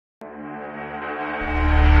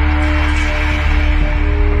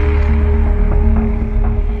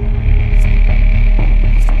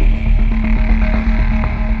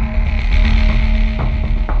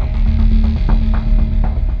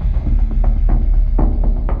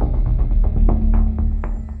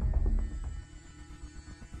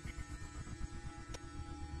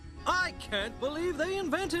can't believe they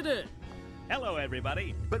invented it. Hello,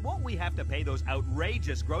 everybody. But won't we have to pay those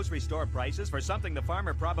outrageous grocery store prices for something the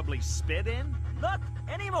farmer probably spit in? Not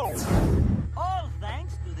anymore. All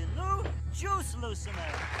thanks to the new juice loosener.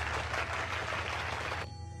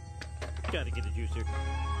 Gotta get a juicer.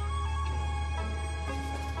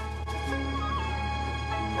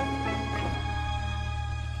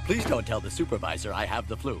 Please don't tell the supervisor I have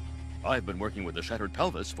the flu. I've been working with a shattered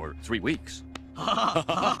pelvis for 3 weeks.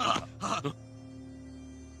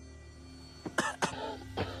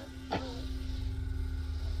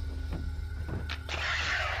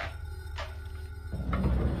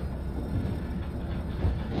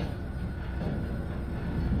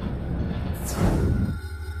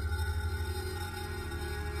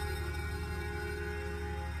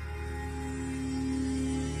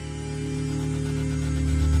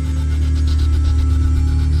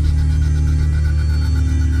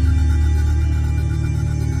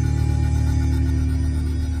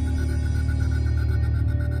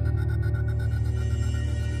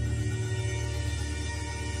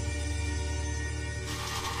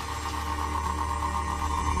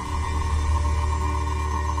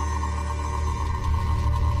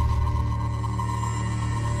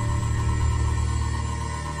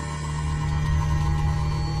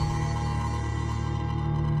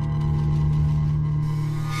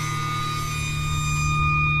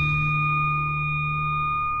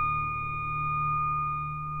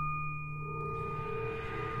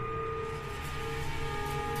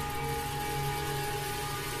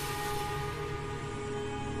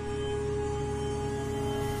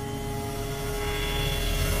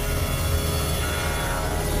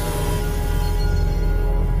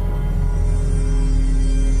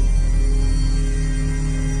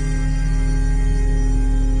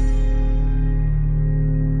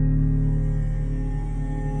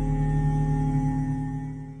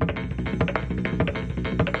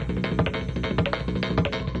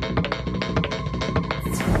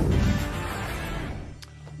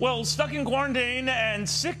 Well, stuck in quarantine and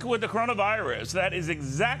sick with the coronavirus. That is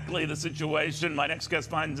exactly the situation my next guest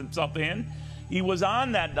finds himself in. He was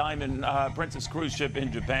on that Diamond Princess cruise ship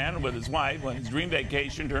in Japan with his wife when his dream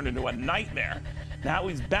vacation turned into a nightmare. Now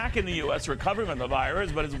he's back in the U.S. recovering from the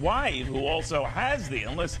virus, but his wife, who also has the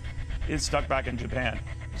illness, is stuck back in Japan.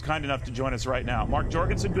 He's kind enough to join us right now. Mark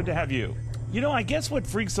Jorgensen, good to have you. You know, I guess what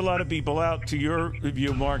freaks a lot of people out, to your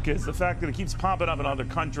review, Mark, is the fact that it keeps popping up in other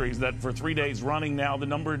countries, that for 3 days running now, the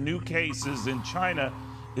number of new cases in China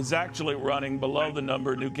is actually running below the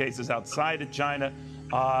number of new cases outside of China.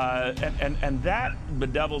 And that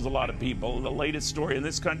bedevils a lot of people. The latest story in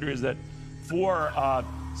this country is that 4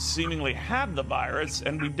 seemingly have the virus,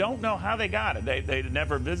 and we don't know how they got it. They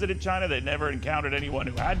never visited China. They never encountered anyone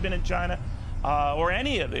who had been in China or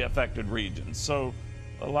any of the affected regions. So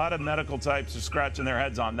a lot of medical types are scratching their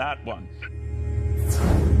heads on that one.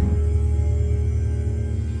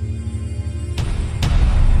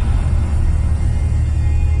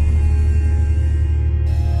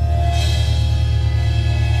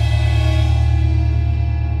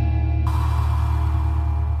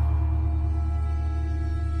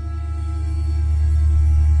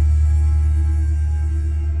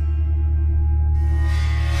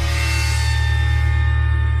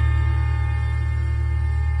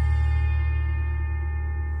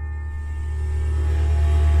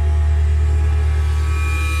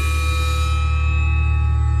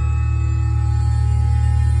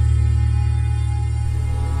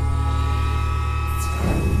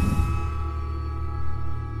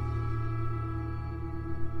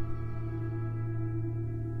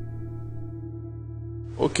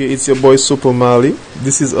 Okay, it's your boy Super Mali.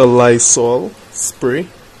 This is a Lysol spray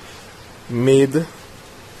made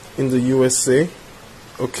in the USA.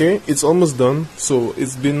 Okay, it's almost done, so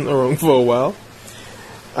it's been around for a while.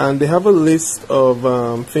 And they have a list of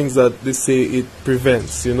things that they say it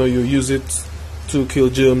prevents. You know, you use it to kill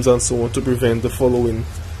germs and so on to prevent the following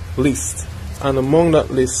list. And among that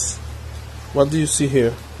list, what do you see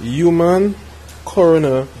here? Human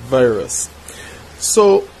coronavirus.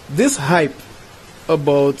 So this hype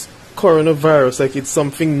about coronavirus, like it's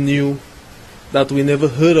something new that we never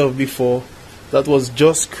heard of before, that was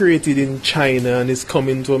just created in China and is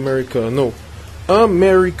coming to America. No,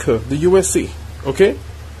 America, the USA, okay,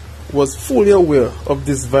 was fully aware of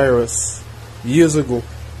this virus years ago.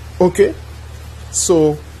 Okay,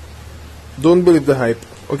 so don't believe the hype.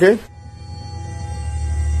 Okay.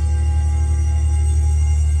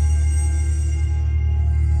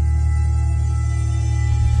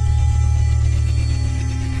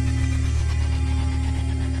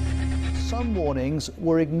 Some warnings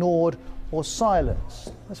were ignored or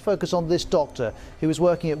silence? Let's focus on this doctor who was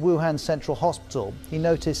working at Wuhan Central Hospital. He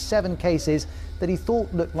noticed 7 cases that he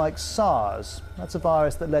thought looked like SARS. That's a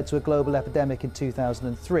virus that led to a global epidemic in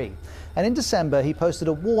 2003. And in December, he posted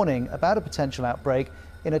a warning about a potential outbreak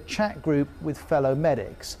in a chat group with fellow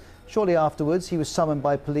medics. Shortly afterwards, he was summoned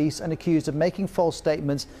by police and accused of making false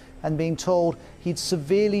statements and being told he'd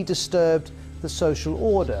severely disturbed the social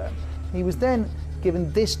order. He was then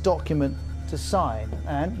given this document to sign,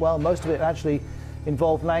 and while most of it actually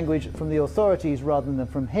involved language from the authorities rather than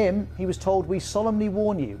from him, he was told, "We solemnly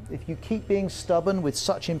warn you, if you keep being stubborn with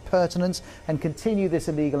such impertinence and continue this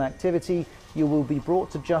illegal activity, you will be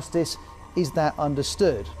brought to justice. Is that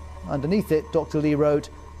understood?" Underneath it, Dr. Lee wrote,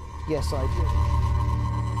 "Yes, I do."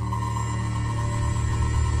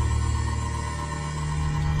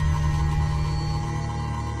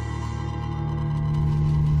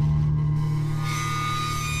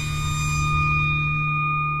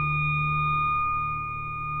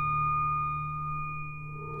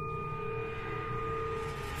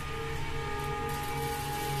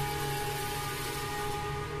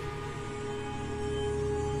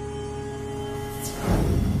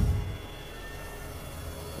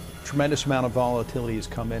 Tremendous amount of volatility has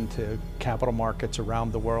come into capital markets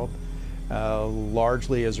around the world,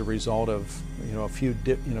 largely as a result of a few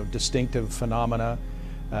distinctive phenomena.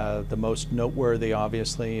 The most noteworthy,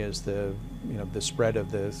 obviously, is the spread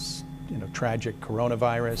of this tragic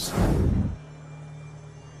coronavirus.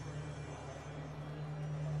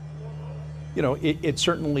 It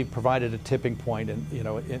certainly provided a tipping point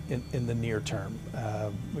in the near term.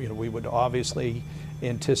 We would obviously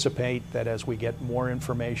anticipate that as we get more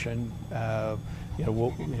information,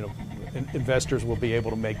 investors will be able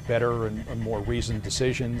to make better and more reasoned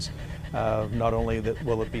decisions. Not only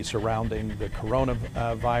will it be surrounding the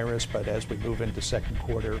coronavirus, but as we move into second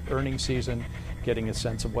quarter earnings season, getting a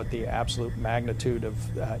sense of what the absolute magnitude of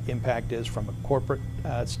impact is from a corporate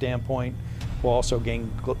standpoint. We'll also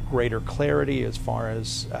gain greater clarity as far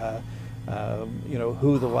as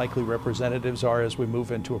who the likely representatives are as we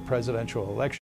move into a presidential election.